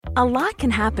A lot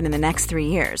can happen in the next 3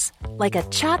 years. Like a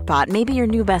chatbot may be your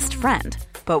new best friend.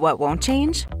 But what won't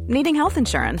change? Needing health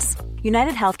insurance.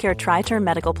 United Healthcare Tri-Term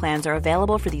Medical Plans are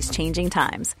available for these changing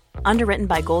times. Underwritten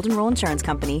by Golden Rule Insurance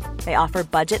Company, they offer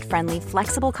budget-friendly,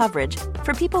 flexible coverage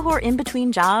for people who are in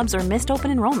between jobs or missed open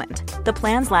enrollment. The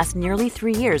plans last nearly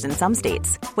 3 years in some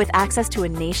states, with access to a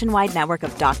nationwide network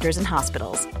of doctors and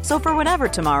hospitals. So for whatever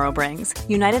tomorrow brings,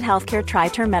 United Healthcare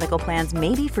Tri-Term Medical Plans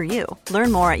may be for you.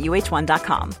 Learn more at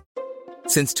uh1.com.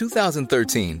 Since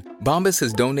 2013, Bombas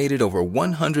has donated over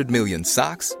 100 million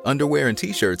socks, underwear, and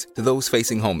T-shirts to those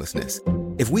facing homelessness.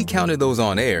 If we counted those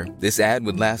on air, this ad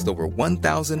would last over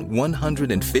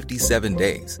 1,157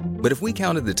 days. But if we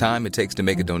counted the time it takes to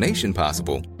make a donation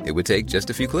possible, it would take just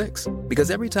a few clicks.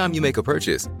 Because every time you make a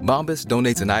purchase, Bombas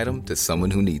donates an item to someone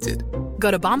who needs it.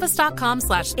 Go to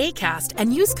bombas.com/ACAST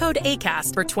and use code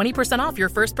ACAST for 20% off your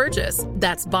first purchase.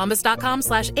 That's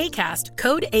bombas.com/ACAST,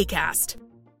 code ACAST.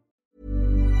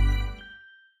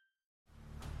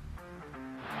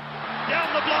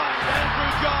 Down the blind,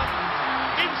 Andrew John.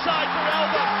 Inside for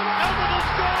Albert. Albert will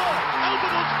score.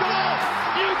 Albert will score.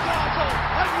 Newcastle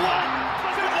have won.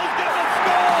 Fiddler's going to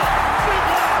score.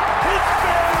 Fiddler, it's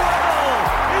farewell.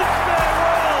 It's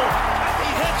farewell. And he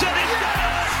hits it. He's got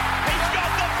it. He's got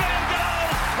the field goal.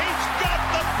 He's got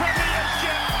the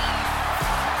premiership.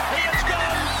 He has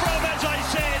gone from, as I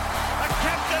said, a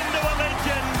captain to a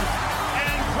legend,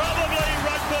 and probably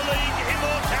rugby league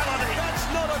immortality. That's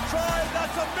not a try.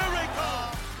 That's a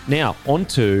miracle. Now, on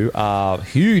to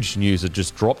huge news that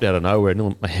just dropped out of nowhere.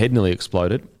 My head nearly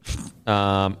exploded.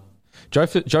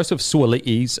 Joseph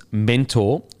Suaalii's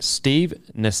mentor, Steve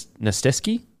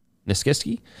Nesteski,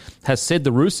 has said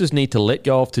the Roosters need to let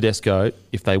go of Tedesco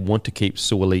if they want to keep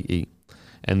Suaalii,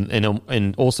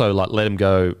 and also like let him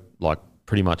go like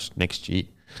pretty much next year.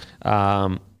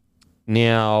 Now,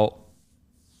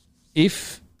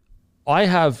 if I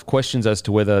have questions as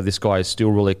to whether this guy is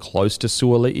still really close to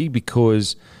Suaalii,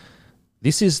 because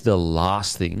this is the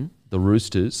last thing the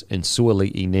Roosters and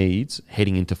Suaalii needs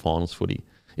heading into finals footy.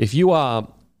 If you are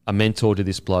a mentor to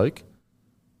this bloke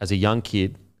as a young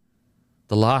kid,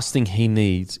 the last thing he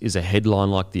needs is a headline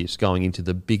like this going into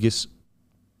the biggest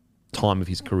time of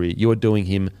his career. You are doing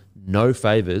him no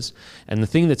favours. And the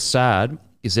thing that's sad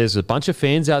is there's a bunch of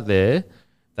fans out there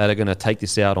that are going to take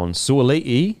this out on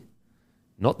Suaalii,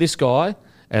 not this guy,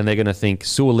 and they're going to think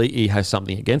Suaalii has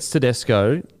something against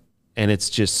Tedesco, and it's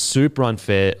just super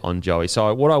unfair on Joey.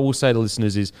 So what I will say to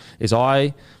listeners is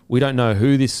we don't know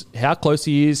how close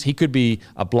he is. He could be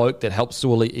a bloke that helped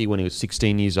Suaalii when he was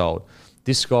 16 years old.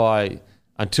 This guy,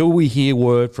 until we hear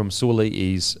word from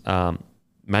Suaalii's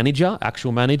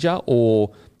actual manager,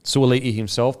 or Suaalii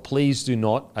himself, please do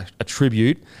not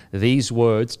attribute these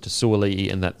words to Suaalii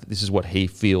and that this is what he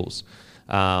feels.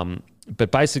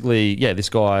 But basically, yeah, this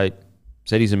guy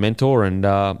said he's a mentor and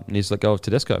needs to let go of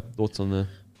Tedesco. Thoughts on the...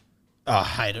 I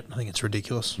hate it. I think it's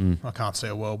ridiculous. I can't see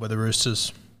a world where the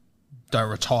Roosters don't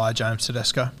retire James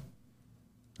Tedesco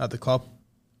at the club.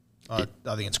 I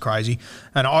think it's crazy.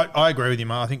 And I agree with you,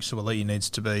 mate. I think Suaalii needs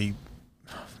to be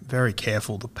very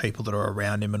careful, the people that are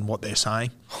around him and what they're saying.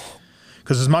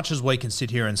 Because as much as we can sit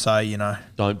here and say,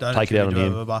 don't take it out on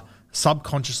him.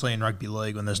 Subconsciously in rugby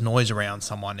league, when there's noise around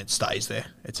someone, it stays there.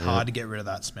 It's hard to get rid of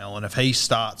that smell. And if he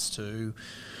starts to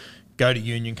go to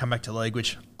union, come back to league,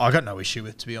 which I got no issue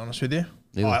with, to be honest with you.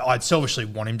 I'd selfishly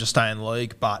want him to stay in the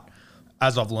league, but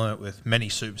as I've learnt with many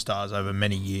superstars over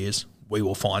many years, we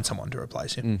will find someone to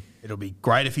replace him. It'll be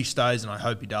great if he stays, and I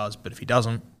hope he does, but if he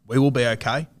doesn't, we will be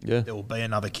okay. Yeah. There will be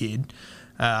another kid.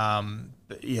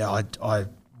 But yeah, I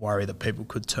worry that people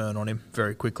could turn on him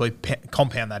very quickly.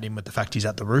 Compound that in with the fact he's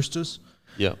at the Roosters.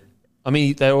 Yeah. I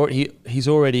mean, he's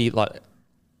already like...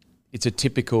 It's a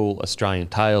typical Australian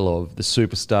tale of the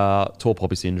superstar, tall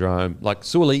poppy syndrome. Like,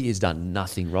 Suaalii has done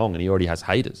nothing wrong and he already has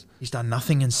haters. He's done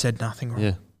nothing and said nothing wrong.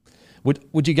 Yeah.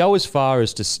 Would you go as far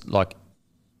as to, like,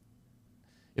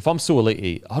 if I'm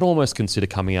Suaalii, I'd almost consider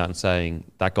coming out and saying,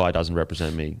 that guy doesn't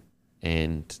represent me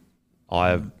and I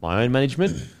have my own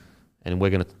management and we're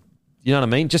going to, you know what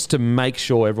I mean? Just to make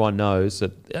sure everyone knows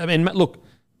that, I mean, look,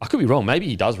 I could be wrong. Maybe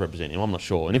he does represent him. I'm not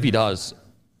sure. And if he does,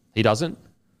 he doesn't.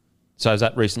 So has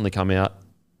that recently come out?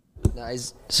 No,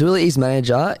 Suaalii's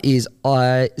manager is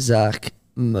Isaac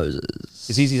Moses.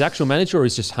 Is he his actual manager, or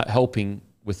is just helping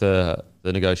with the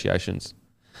negotiations?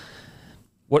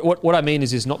 What I mean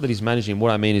is not that he's managing. What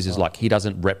I mean is like he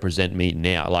doesn't represent me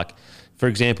now. Like, for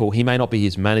example, he may not be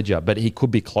his manager, but he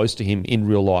could be close to him in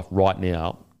real life right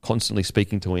now, constantly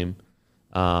speaking to him.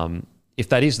 If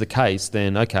that is the case,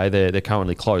 then okay, they're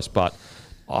currently close. But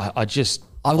I've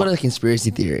got a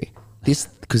conspiracy theory.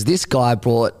 Because this guy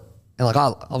brought And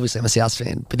like, obviously I'm a South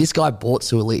fan, but this guy brought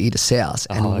Suoli'i to South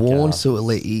and warned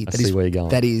Suoli'i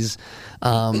that his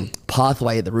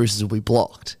pathway at the Roosters will be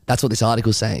blocked. That's what this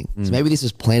article's saying. So maybe this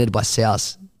was planted by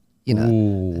South,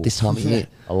 at this time of year.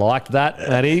 I like that,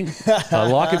 Matty. I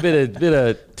like a bit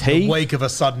of tea. The week of a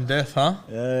sudden death, huh?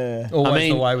 Yeah. Always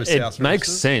the way with South It makes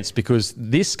Roosters. sense because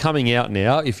this coming out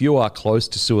now, if you are close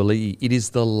to Suoli'i, it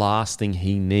is the last thing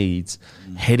he needs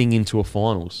heading into a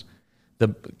finals.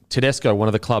 Tedesco, one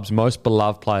of the club's most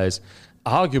beloved players,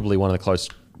 arguably one of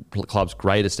the club's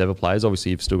greatest ever players. Obviously,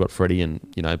 you've still got Freddie and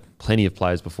plenty of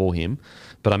players before him.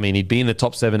 But I mean, he'd be in the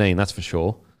top 17, that's for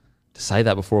sure. To say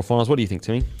that before a finals, what do you think,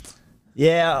 Timmy?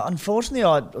 Yeah, unfortunately,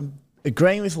 I'm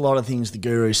agreeing with a lot of things the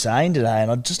Guru's saying today, and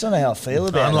I just don't know how I feel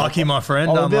about it. Unlucky, my friend.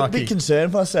 I'm a Unlucky. bit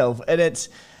concerned myself, and it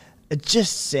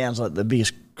just sounds like the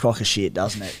biggest crock of shit,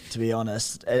 doesn't it? To be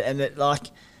honest, and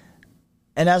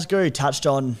as Guru touched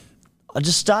on, I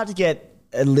just start to get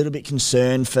a little bit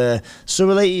concerned for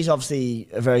Suoli'i. He's obviously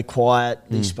a very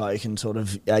quietly spoken sort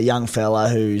of young fella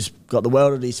who's got the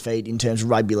world at his feet in terms of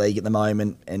rugby league at the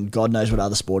moment, and God knows what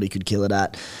other sport he could kill it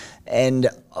at. And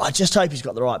I just hope he's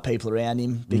got the right people around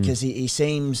him because he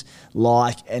seems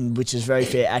like, and which is very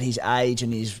fair at his age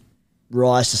and his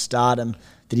rise to stardom,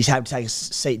 that he's happy to take a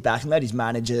seat back and let his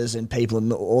managers and people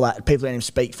and all that, people around him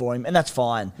speak for him, and that's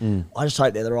fine. I just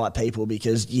hope they're the right people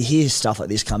because you hear stuff like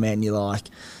this come out and you're like,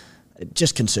 it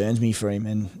just concerns me for him.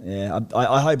 And yeah,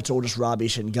 I hope it's all just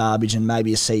rubbish and garbage and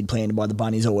maybe a seed planted by the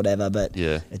bunnies or whatever, but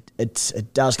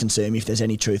it does concern me if there's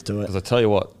any truth to it. Because I tell you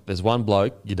what, there's one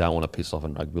bloke you don't want to piss off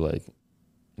in rugby league,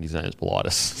 and his name is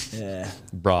Politis. Yeah.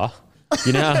 Bruh.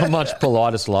 You know how much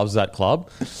Politis loves that club,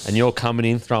 and you're coming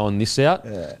in throwing this out?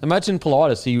 Yeah. Imagine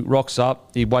Politis, he rocks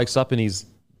up, he wakes up in his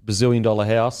bazillion-dollar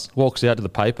house, walks out to the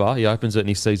paper, he opens it and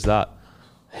he sees that.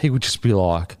 He would just be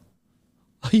like,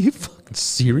 are you fucking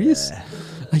serious? Yeah.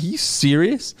 Are you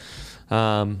serious?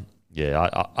 I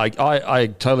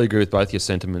totally agree with both your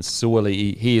sentiments.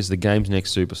 Suoli'i, he is the game's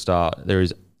next superstar. There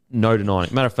is no denying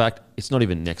it. Matter of fact, it's not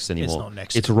even next anymore. It's not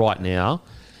next. It's right now.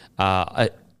 I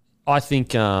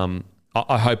think...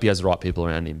 I hope he has the right people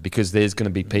around him because there's going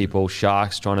to be people,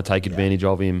 sharks, trying to take advantage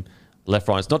of him left,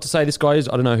 right. It's not to say this guy is.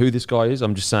 I don't know who this guy is.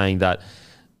 I'm just saying that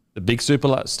the big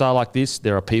superstar like this,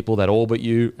 there are people that orbit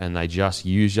you and they just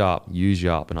use you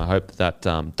up. And I hope that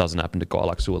doesn't happen to a guy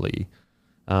like Suoli'i.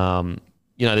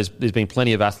 There's been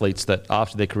plenty of athletes that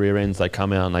after their career ends, they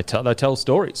come out and they tell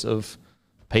stories of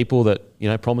people that,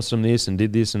 promised them this and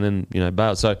did this and then,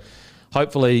 bailed. So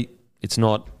hopefully... It's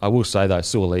not, I will say though,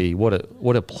 Suoli'i,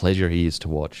 what a pleasure he is to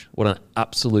watch. What an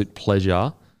absolute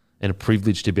pleasure and a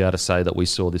privilege to be able to say that we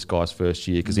saw this guy's first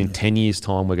year. Because in 10 years'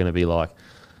 time, we're going to be like,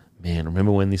 man,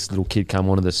 remember when this little kid came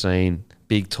onto the scene?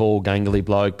 Big, tall, gangly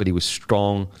bloke, but he was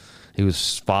strong. He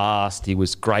was fast. He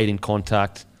was great in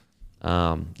contact.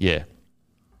 Exciting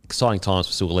times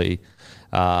for Suoli'i.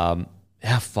 How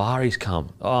far he's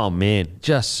come. Oh, man,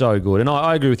 just so good. And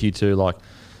I agree with you too, like,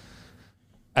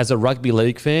 as a rugby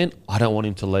league fan, I don't want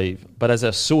him to leave. But as a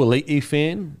Suoli'i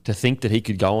fan, to think that he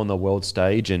could go on the world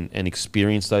stage and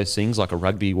experience those things like a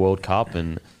Rugby World Cup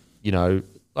and,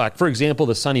 like, for example,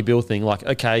 the Sonny Bill thing, like,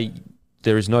 okay,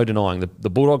 there is no denying the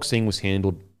Bulldogs thing was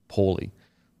handled poorly.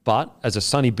 But as a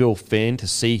Sonny Bill fan, to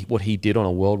see what he did on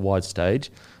a worldwide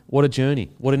stage, what a journey.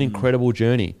 What an incredible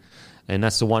journey. And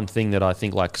that's the one thing that I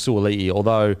think, like Suoli'i,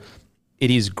 although... it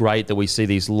is great that we see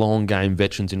these long game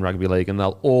veterans in rugby league and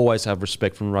they'll always have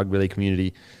respect from the rugby league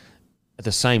community. At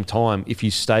the same time, if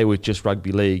you stay with just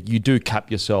rugby league, you do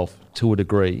cap yourself to a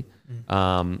degree.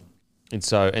 And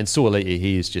Suoli'i,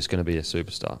 he is just going to be a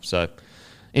superstar. So,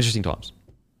 interesting times.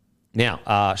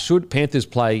 Now, should Panthers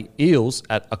play Eels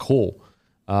at a call?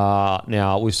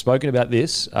 Now, we've spoken about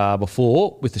this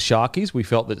before with the Sharkies. We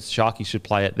felt that the Sharkies should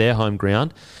play at their home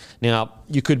ground. Now,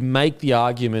 you could make the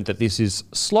argument that this is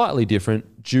slightly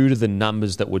different due to the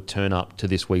numbers that would turn up to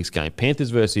this week's game. Panthers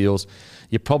versus Eels,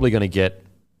 you're probably going to get,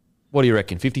 what do you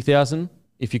reckon, 50,000?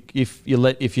 If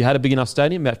you had a big enough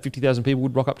stadium, about 50,000 people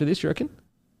would rock up to this, you reckon?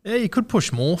 Yeah, you could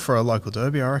push more for a local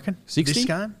derby, I reckon. 60? This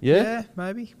game? Yeah,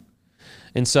 maybe.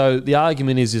 And so the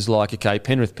argument is like, okay,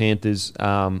 Penrith Panthers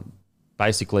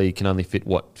basically can only fit,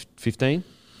 15?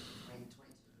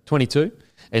 22?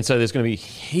 And so there's going to be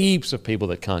heaps of people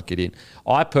that can't get in.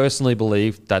 I personally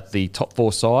believe that the top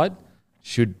four side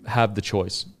should have the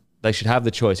choice. They should have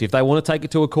the choice. If they want to take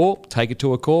it to a call, take it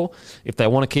to a call. If they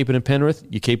want to keep it in Penrith,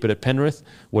 you keep it at Penrith.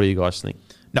 What do you guys think?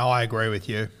 No, I agree with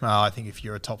you. I think if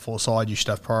you're a top four side, you should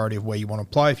have priority of where you want to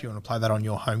play. If you want to play that on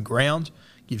your home ground,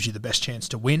 gives you the best chance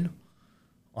to win.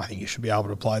 I think you should be able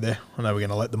to play there. I know we're going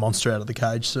to let the monster out of the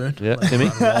cage soon. Yeah, Timmy?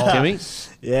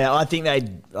 Yeah, I think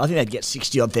they'd get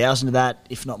 60-odd thousand of that,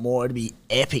 if not more. It'd be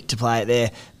epic to play it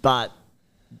there. But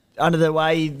under the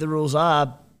way the rules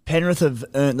are, Penrith have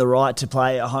earned the right to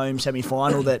play a home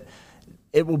semi-final that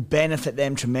it will benefit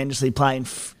them tremendously playing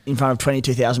in front of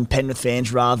 22,000 Penrith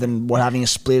fans rather than having a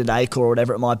split at Acre or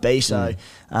whatever it might be. So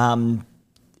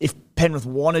if Penrith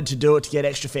wanted to do it to get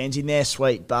extra fans in there,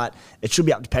 sweet, but it should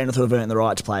be up to Penrith who have earned the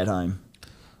right to play at home.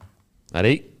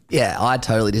 Addy? Yeah, I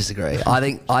totally disagree. I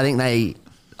think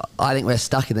we're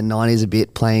stuck in the 90s a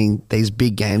bit playing these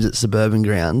big games at suburban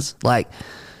grounds. Like,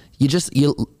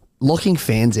 you're locking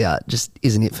fans out just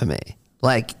isn't it for me.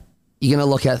 Like, you're going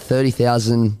to lock out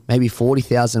 30,000, maybe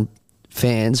 40,000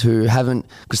 fans who haven't,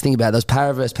 because think about it, those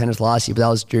Para versus Penrith last year, but that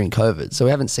was during COVID. So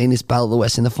we haven't seen this Battle of the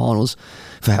West in the finals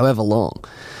for however long.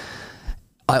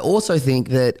 I also think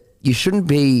that you shouldn't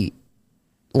be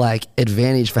like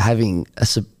advantaged for having a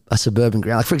suburban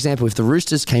ground. Like, for example, if the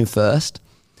Roosters came first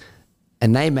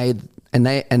and they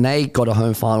got a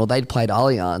home final, they'd played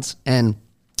Allianz and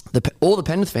all the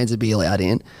Penrith fans would be allowed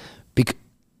in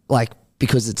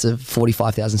because it's a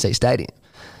 45,000 seat stadium.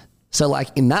 So like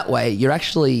in that way, you're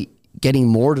actually getting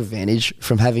more advantage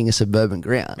from having a suburban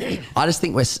ground. I just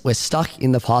think we're stuck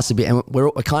in the past a bit and we're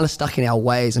kind of stuck in our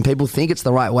ways and people think it's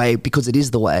the right way because it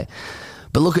is the way.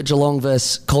 But look at Geelong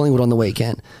versus Collingwood on the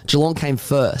weekend. Geelong came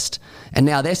first and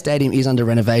now their stadium is under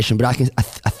renovation, but I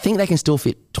think they can still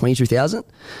fit 22,000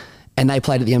 and they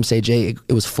played at the MCG.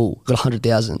 It was full, got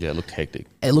 100,000. Yeah, it looked hectic.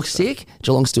 It looked sick.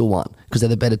 Geelong still won because they're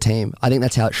the better team. I think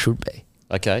that's how it should be.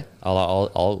 Okay,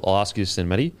 I'll ask you this then,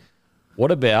 Matty.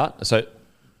 What about, so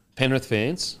Penrith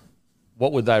fans,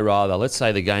 what would they rather? Let's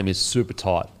say the game is super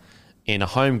tight and a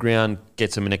home ground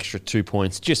gets them an extra 2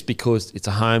 points just because it's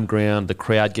a home ground, the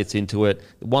crowd gets into it,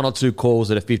 one or two calls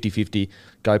that are 50-50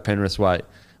 go Penrith's way.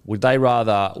 Would they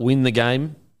rather win the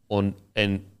game and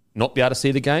not be able to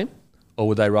see the game? Or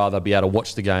would they rather be able to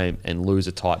watch the game and lose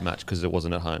a tight match because it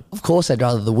wasn't at home? Of course they'd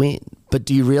rather the win. But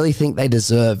do you really think they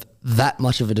deserve that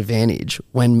much of an advantage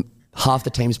when half the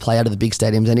teams play out of the big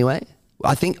stadiums anyway?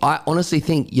 I honestly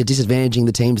think you're disadvantaging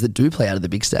the teams that do play out of the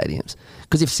big stadiums.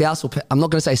 Because if South I'm not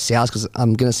going to say South because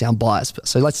I'm going to sound biased,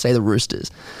 so let's say the Roosters.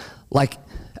 Like,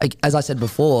 as I said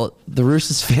before, the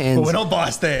Roosters fans... Well, we're not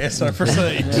biased there, so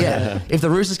proceed. Yeah. If the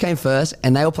Roosters came first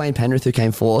and they were playing Penrith who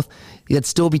came fourth, there'd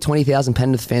still be 20,000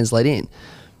 Penrith fans let in.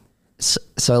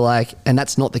 So and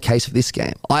that's not the case for this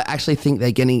game. I actually think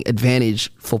they're getting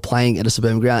advantage for playing at a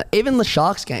suburban ground. Even the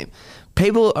Sharks game.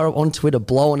 People are on Twitter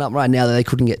blowing up right now that they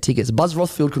couldn't get tickets. Buzz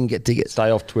Rothfield couldn't get tickets. Stay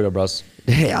off Twitter, Buzz.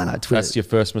 Yeah, I know. Twitter. That's your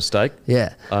first mistake.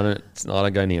 Yeah. I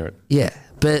don't go near it. Yeah,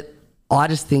 but I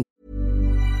just think...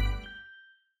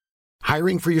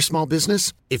 Hiring for your small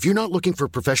business? If you're not looking for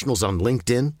professionals on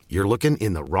LinkedIn, you're looking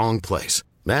in the wrong place.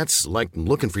 That's like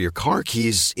looking for your car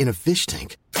keys in a fish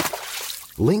tank.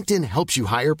 LinkedIn helps you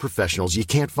hire professionals you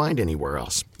can't find anywhere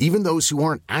else, even those who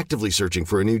aren't actively searching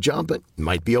for a new job but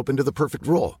might be open to the perfect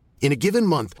role. In a given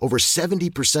month, over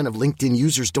 70% of LinkedIn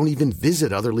users don't even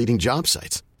visit other leading job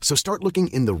sites. So start looking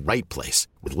in the right place.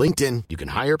 With LinkedIn, you can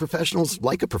hire professionals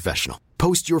like a professional.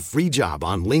 Post your free job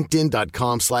on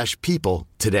linkedin.com/people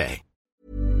today.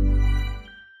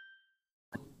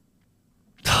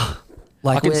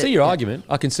 I can see your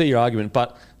argument,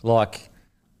 but like,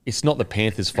 it's not the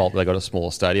Panthers' fault they got a smaller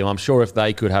stadium. I'm sure if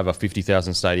they could have a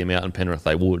 50,000 stadium out in Penrith,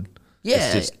 they would.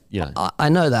 Yeah, it's just, I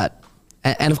know that.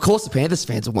 And of course, the Panthers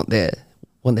fans want their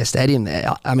stadium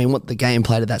there. I mean, want the game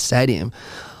played at that stadium.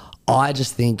 I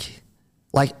just think,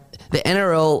 like, the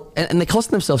NRL, and they're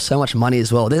costing themselves so much money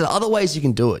as well. There's other ways you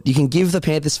can do it. You can give the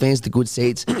Panthers fans the good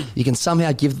seats. You can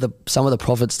somehow give some of the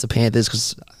profits to Panthers,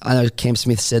 because I know Cam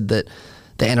Smith said that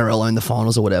the NRL own the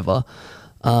finals or whatever.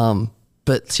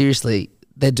 But seriously,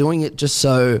 they're doing it just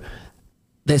so...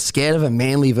 They're scared of a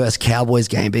Manly versus Cowboys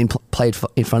game being played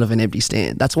in front of an empty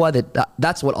stand. That's why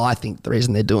that's what I think the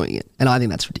reason they're doing it. And I think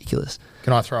that's ridiculous.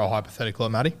 Can I throw a hypothetical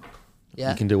at Matty?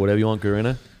 Yeah. You can do whatever you want,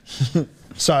 Gurino.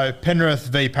 So Penrith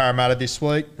v Parramatta this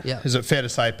week. Yeah. Is it fair to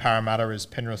say Parramatta is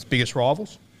Penrith's biggest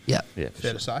rivals? Yeah. Yeah.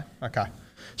 Fair to say? Okay.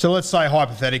 So let's say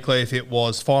hypothetically if it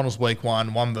was finals week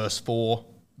 1 versus 4,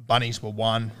 Bunnies were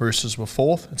 1, Roosters were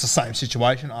 4th. It's the same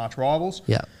situation, arch rivals.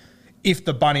 Yeah. If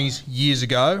the Bunnies years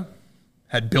ago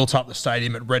had built up the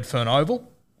stadium at Redfern Oval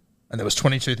and there was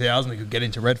 22,000 that could get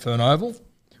into Redfern Oval,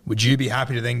 would you be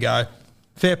happy to then go,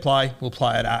 fair play, we'll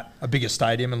play it at a bigger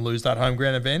stadium and lose that home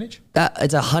ground advantage?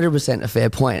 It's 100% a fair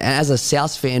point. And as a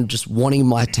South fan just wanting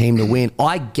my team to win,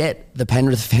 I get the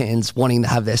Penrith fans wanting to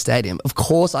have their stadium. Of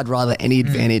course, I'd rather any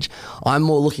advantage. I'm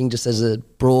more looking just as a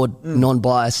broad,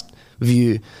 non-biased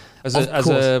view. As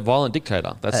a violent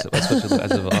dictator. That's what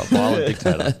as a violent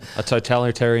dictator. A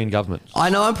totalitarian government. I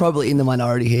know I'm probably in the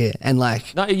minority here, and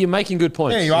no, you're making good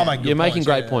points. Yeah, you are making. You're making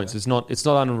great points. It's not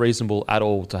unreasonable at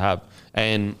all to have.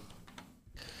 And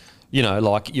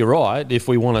you're right. If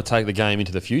we want to take the game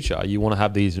into the future, you want to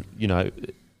have these.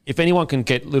 If anyone can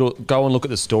go and look at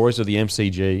the stories of the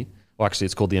MCG. Well, actually,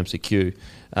 it's called the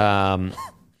MCQ.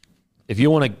 If you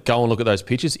want to go and look at those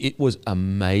pictures, it was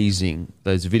amazing.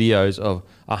 Those videos of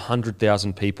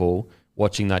 100,000 people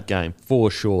watching that game,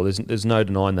 for sure. There's no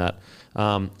denying that.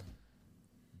 But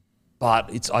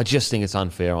I just think it's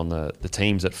unfair on the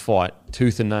teams that fight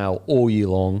tooth and nail all year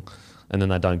long, and then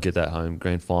they don't get that home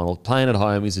grand final. Playing at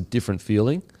home is a different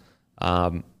feeling.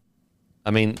 I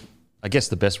guess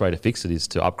the best way to fix it is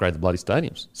to upgrade the bloody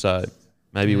stadiums. So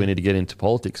maybe we need to get into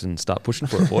politics and start pushing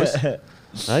for it, boys.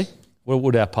 Hey? What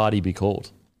would our party be called?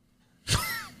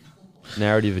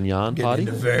 Narrative and Yarn Party?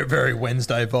 Into very, very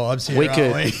Wednesday vibes here,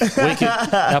 aren't we?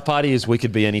 Our party is We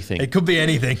Could Be Anything. It could be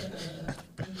anything.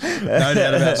 No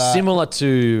doubt about that. Similar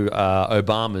to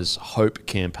Obama's Hope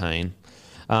campaign.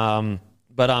 But,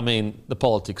 the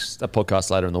politics, a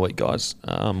podcast later in the week, guys.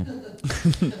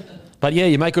 But, yeah,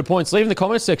 you make good points. Leave in the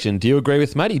comments section. Do you agree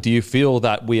with Matty? Do you feel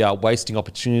that we are wasting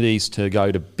opportunities to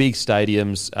go to big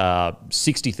stadiums,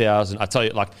 60,000? I tell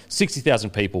you, 60,000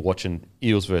 people watching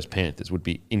Eels versus Panthers would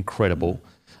be incredible.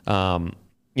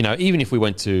 Even if we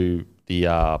went to the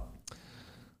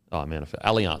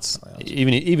Allianz.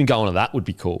 Even going to that would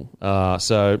be cool.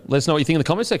 So let us know what you think in the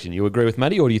comment section. You agree with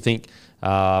Matty, or do you think,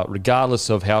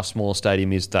 regardless of how small a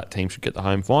stadium is, that team should get the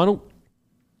home final?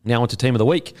 Now on to Team of the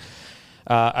Week.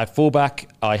 At fullback,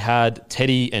 I had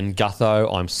Teddy and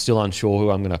Gutho. I'm still unsure who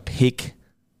I'm going to pick.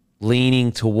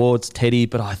 Leaning towards Teddy,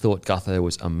 but I thought Gutho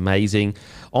was amazing.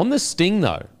 On the sting,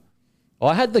 though,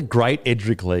 I had the great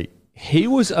Edric Lee. He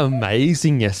was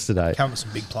amazing yesterday. Come with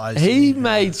some big plays. He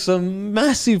made some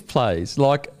massive plays.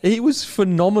 He was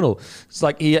phenomenal. It's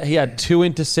he had 2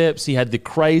 intercepts. He had the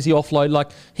crazy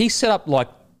offload. He set up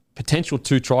potential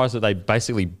 2 tries that they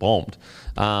basically bombed.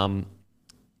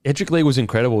 Edric Lee was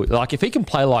incredible. If he can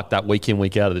play like that week in,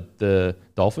 week out of the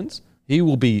Dolphins, he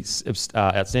will be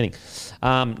outstanding.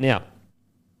 Now,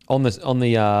 in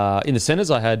the centres,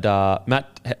 I had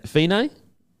Matt Feeney.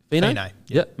 Yeah,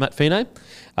 Matt Feeney.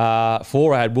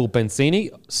 4, I had Will Benzini.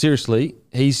 Seriously,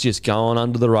 he's just going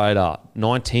under the radar.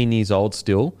 19 years old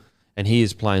still, and he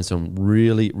is playing some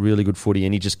really, really good footy,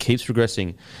 and he just keeps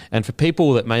progressing. And for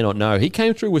people that may not know, he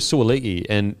came through with Suaalii,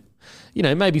 and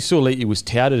maybe Suaalii was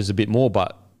touted as a bit more,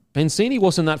 but Benzini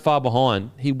wasn't that far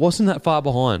behind. He wasn't that far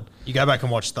behind. You go back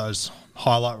and watch those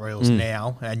highlight reels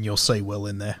now, and you'll see Will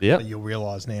in there. Yeah, you'll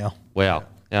realise now. Wow.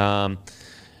 Yeah.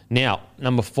 Now,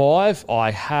 number 5,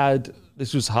 I had.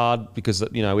 This was hard because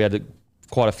we had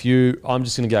quite a few. I'm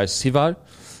just going to go Sivo,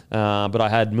 but I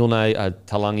had Milne, I had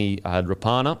Talangi, I had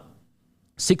Rapana.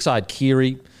 6, I had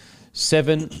Kiri.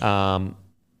 7, I'm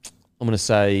going to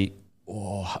say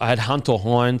I had Hunter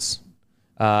Hines.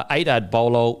 8, I had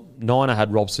Bolo. 9, I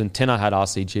had Robson. 10, I had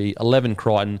RCG. 11,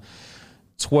 Crichton.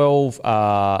 12,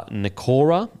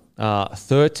 Nikora.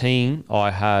 13, I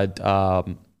had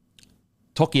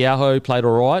Tokiaho, played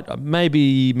all right.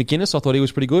 Maybe McGuinness, I thought he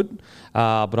was pretty good,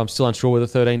 but I'm still unsure whether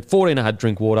 13. 14, I had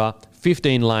Drinkwater.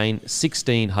 15, Lane.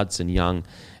 16, Hudson Young.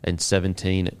 And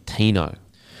 17, Tino.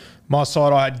 My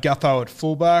side, I had Gutho at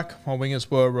fullback. My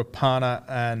wingers were Rapana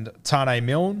and Tane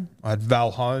Milne. I had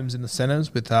Val Holmes in the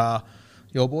centres with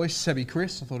your boy, Sebi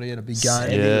Chris. I thought he had a big game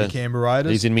in the Canberra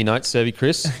Raiders. He's in me notes, Sebi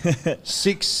Chris.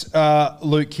 6,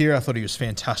 Luke Keir. I thought he was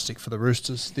fantastic for the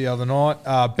Roosters the other night.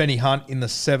 Benny Hunt in the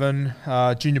 7.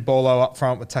 Junior Bolo up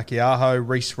front with Takiaho.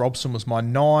 Reece Robson was my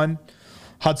 9.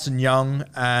 Hudson Young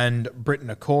and Britton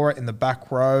Akora in the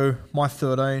back row. My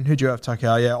 13. Who'd you have,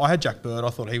 Takiaho? Yeah, I had Jack Bird. I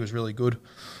thought he was really good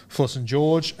for St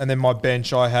George. And then my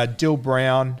bench, I had Dill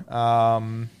Brown.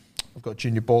 I've got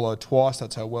Junior Bolo twice.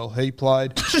 That's how well he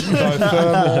played. Bo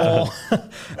Fermor.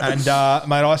 And,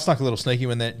 mate, I snuck a little sneaky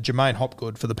one there. Jermaine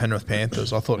Hopgood for the Penrith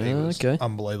Panthers. I thought he was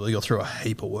unbelievable. He got through a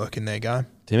heap of work in their game.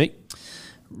 Timmy?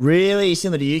 Really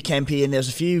similar to you, Kempy, and there's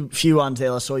a few ones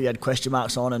there I saw you had question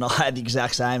marks on, and I had the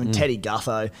exact same. And Teddy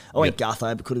Gutho. I went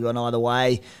Gutho, but could have gone either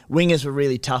way. Wingers were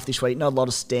really tough this week. Not a lot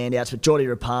of standouts, but Jordy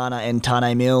Rapana and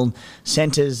Tane Milne.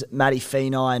 Centres, Matty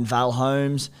Feeney and Val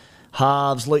Holmes.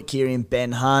 Halves, Luke Keary and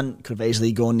Ben Hunt. Could have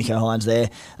easily gone Nicho Hines there.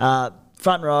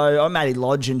 Front row, I'm Matty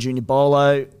Lodge and Junior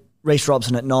Bolo. Reece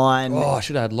Robson at 9. Oh, I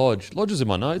should have had Lodge. Lodge was in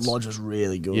my notes. Lodge was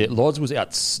really good. Yeah, Lodge was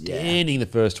outstanding the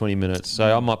first 20 minutes,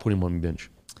 so I might put him on the bench.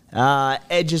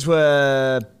 Edges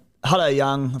were Hutto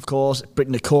Young, of course,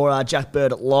 Britton Nakora, Jack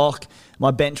Bird at lock.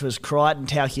 My bench was Crichton,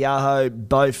 Taukiaho,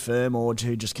 Beau Fermorge,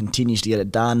 who just continues to get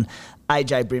it done.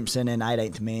 AJ Brimson and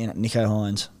 18th man, Nicho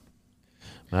Hines.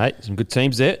 Mate, some good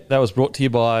teams there. That was brought to you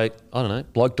by, I don't know,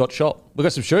 bloke.shop. We've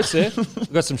got some shirts there.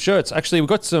 We've got some shirts. Actually, we've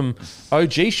got some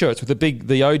OG shirts with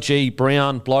the OG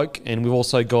brown bloke, and we've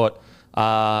also got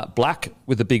black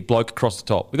with the big bloke across the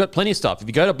top. We've got plenty of stuff. If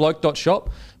you go to bloke.shop,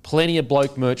 plenty of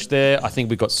bloke merch there. I think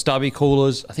we've got stubby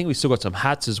coolers. I think we've still got some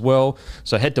hats as well.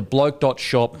 So head to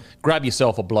bloke.shop, grab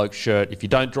yourself a bloke shirt. If you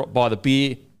don't buy the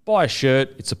beer, buy a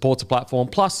shirt. It supports the platform.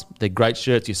 Plus, they're great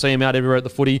shirts. You see them out everywhere at the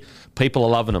footy. People are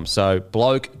loving them. So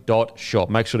bloke.shop.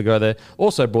 Make sure to go there.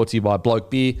 Also brought to you by Bloke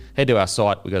Beer. Head to our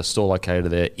site. We've got a store located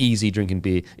there. Easy drinking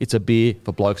beer. It's a beer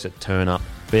for blokes that turn up.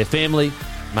 Their family,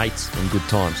 mates, and good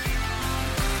times.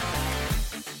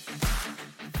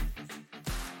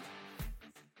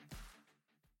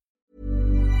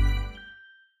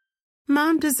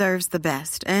 Mom deserves the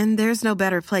best, and there's no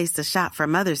better place to shop for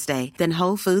Mother's Day than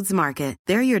Whole Foods Market.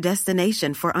 They're your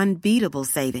destination for unbeatable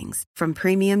savings, from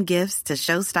premium gifts to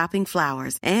show-stopping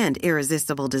flowers and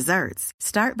irresistible desserts.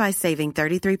 Start by saving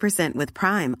 33% with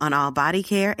Prime on all body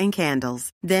care and candles.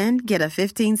 Then get a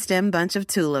 15-stem bunch of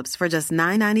tulips for just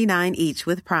 $9.99 each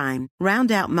with Prime.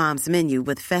 Round out Mom's menu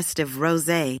with festive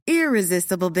rosé,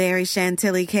 irresistible berry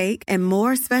chantilly cake, and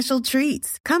more special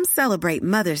treats. Come celebrate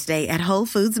Mother's Day at Whole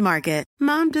Foods Market.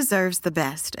 Mom deserves the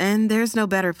best, and there's no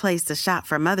better place to shop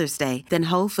for Mother's Day than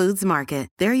Whole Foods Market.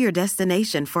 They're your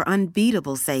destination for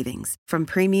unbeatable savings, from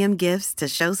premium gifts to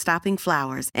show-stopping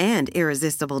flowers and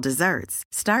irresistible desserts.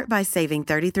 Start by saving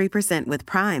 33% with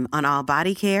Prime on all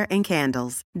body care and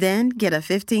candles. Then get a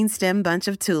 15-stem bunch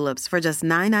of tulips for just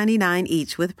 $9.99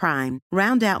 each with Prime.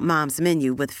 Round out Mom's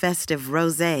menu with festive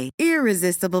rosé,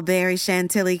 irresistible berry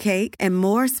chantilly cake, and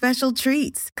more special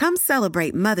treats. Come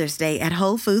celebrate Mother's Day at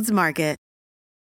Whole Foods Market.